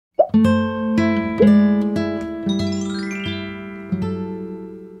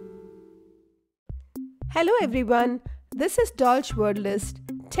Hello everyone, this is Dolch word list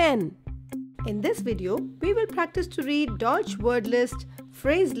 10. In this video, we will practice to read Dolch word list,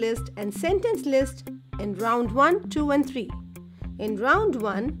 phrase list and sentence list in round 1, 2 and 3. In round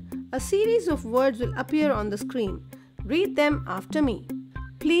 1, a series of words will appear on the screen. Read them after me.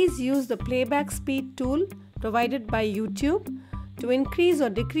 Please use the playback speed tool provided by YouTube to increase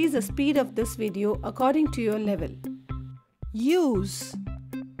or decrease the speed of this video according to your level. Use,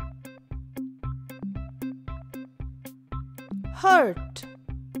 hurt,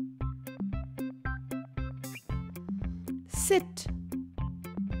 sit,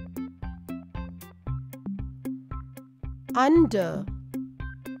 under,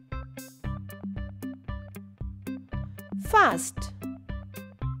 fast,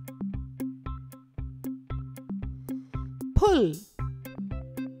 pull,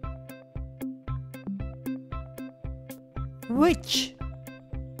 which,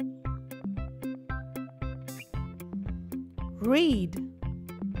 read,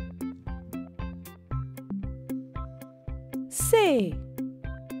 say,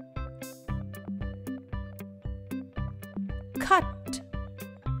 cut,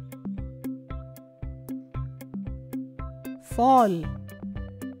 fall,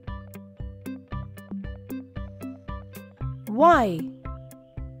 why,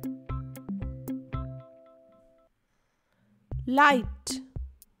 light,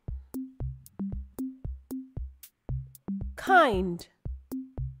 kind,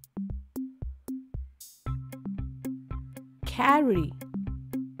 carry,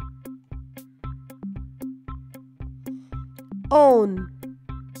 own,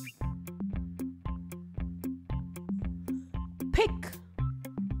 pick,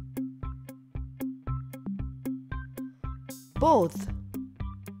 both,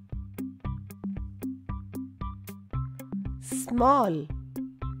 small,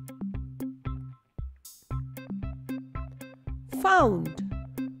 found,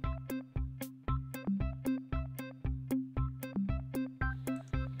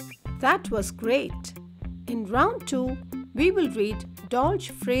 that was great. In round 2, we will read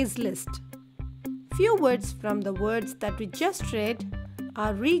Dolch phrase list. Few words from the words that we just read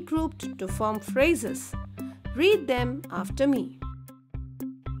are regrouped to form phrases. Read them after me.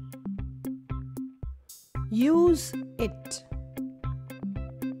 Use it,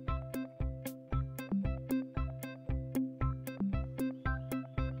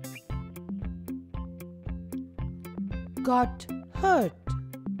 got hurt,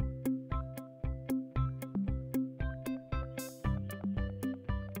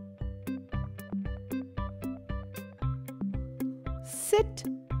 sit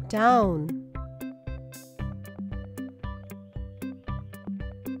down,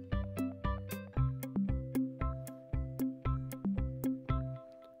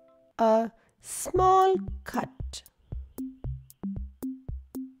 a small cut,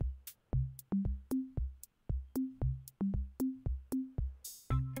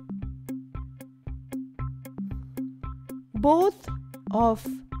 both of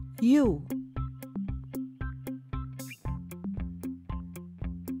you,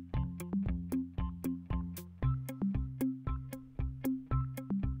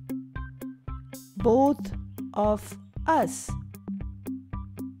 both of us,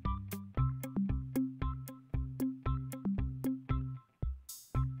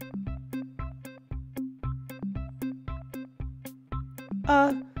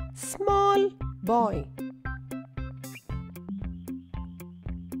 a small boy,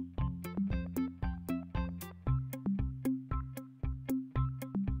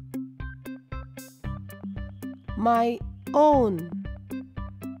 my own,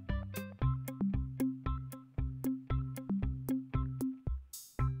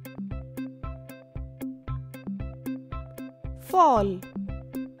 fall,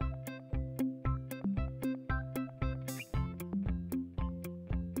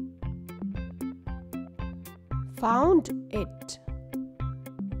 found it,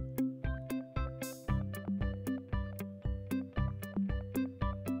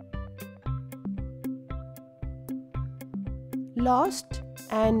 lost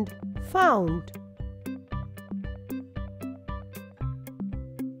and found,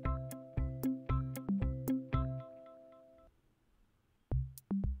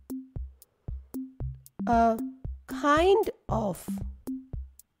 a kind of,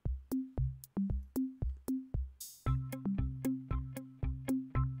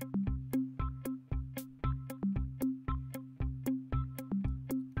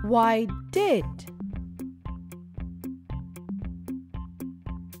 why did,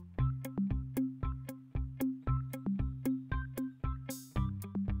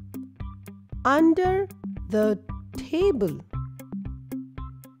 under the table.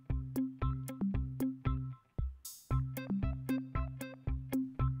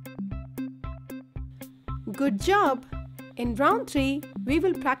 Good job! In round 3, we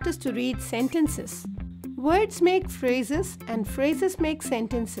will practice to read sentences. Words make phrases and phrases make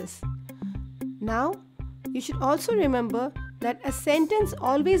sentences. Now, you should also remember that a sentence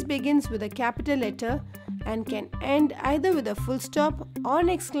always begins with a capital letter and can end either with a full stop or an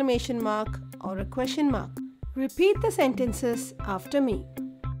exclamation mark or a question mark. Repeat the sentences after me.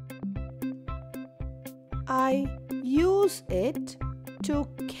 I use it to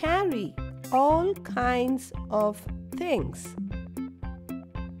carry all kinds of things.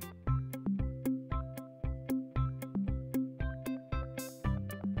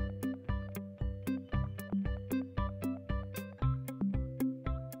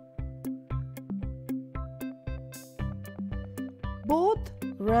 Both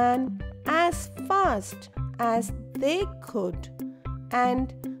ran as fast as they could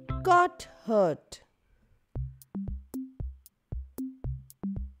and got hurt.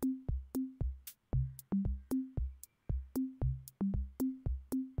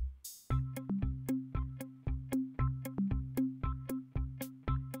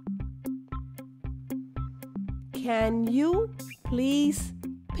 Can you please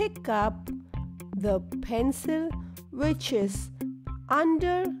pick up the pencil which is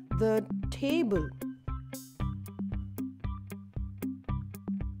under the table?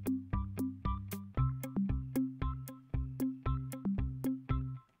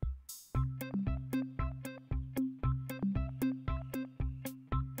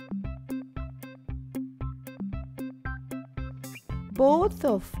 Both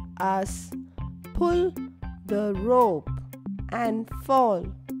of us pull the rope and fall.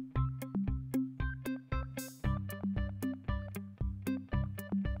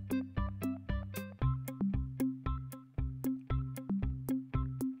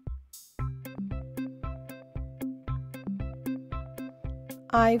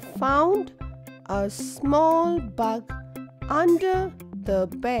 I found a small bug under the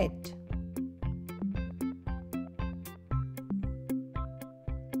bed.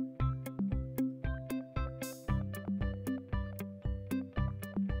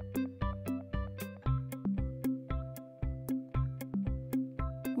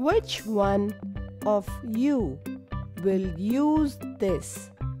 Which one of you will use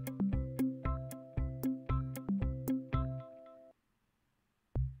this?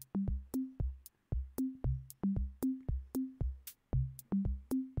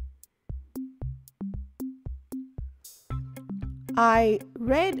 I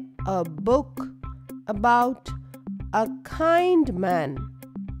read a book about a kind man.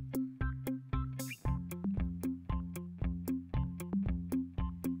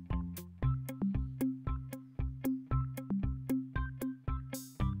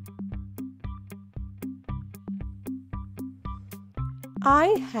 I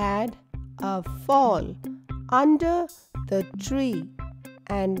had a fall under the tree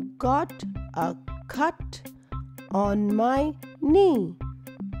and got a cut on my knee.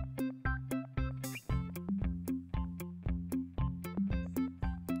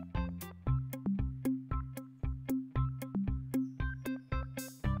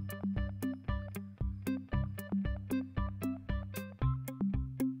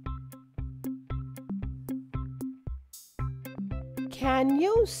 Can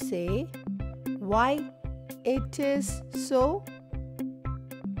you say why it is so?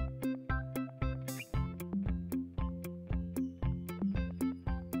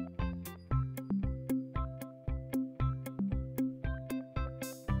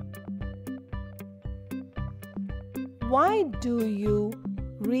 Why do you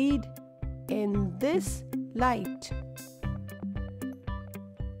read in this light?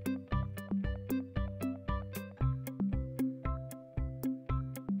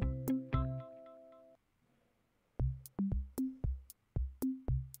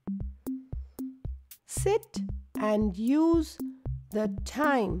 Sit and use the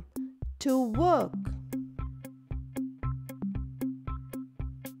time to work.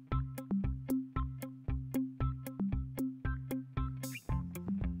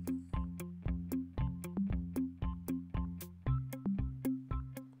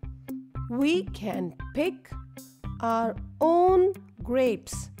 We can pick our own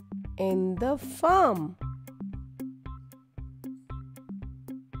grapes in the farm.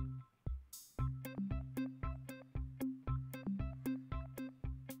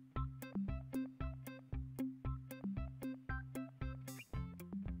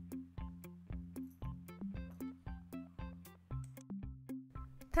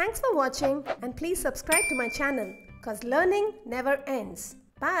 Thanks for watching and please subscribe to my channel because learning never ends.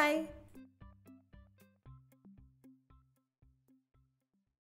 Bye.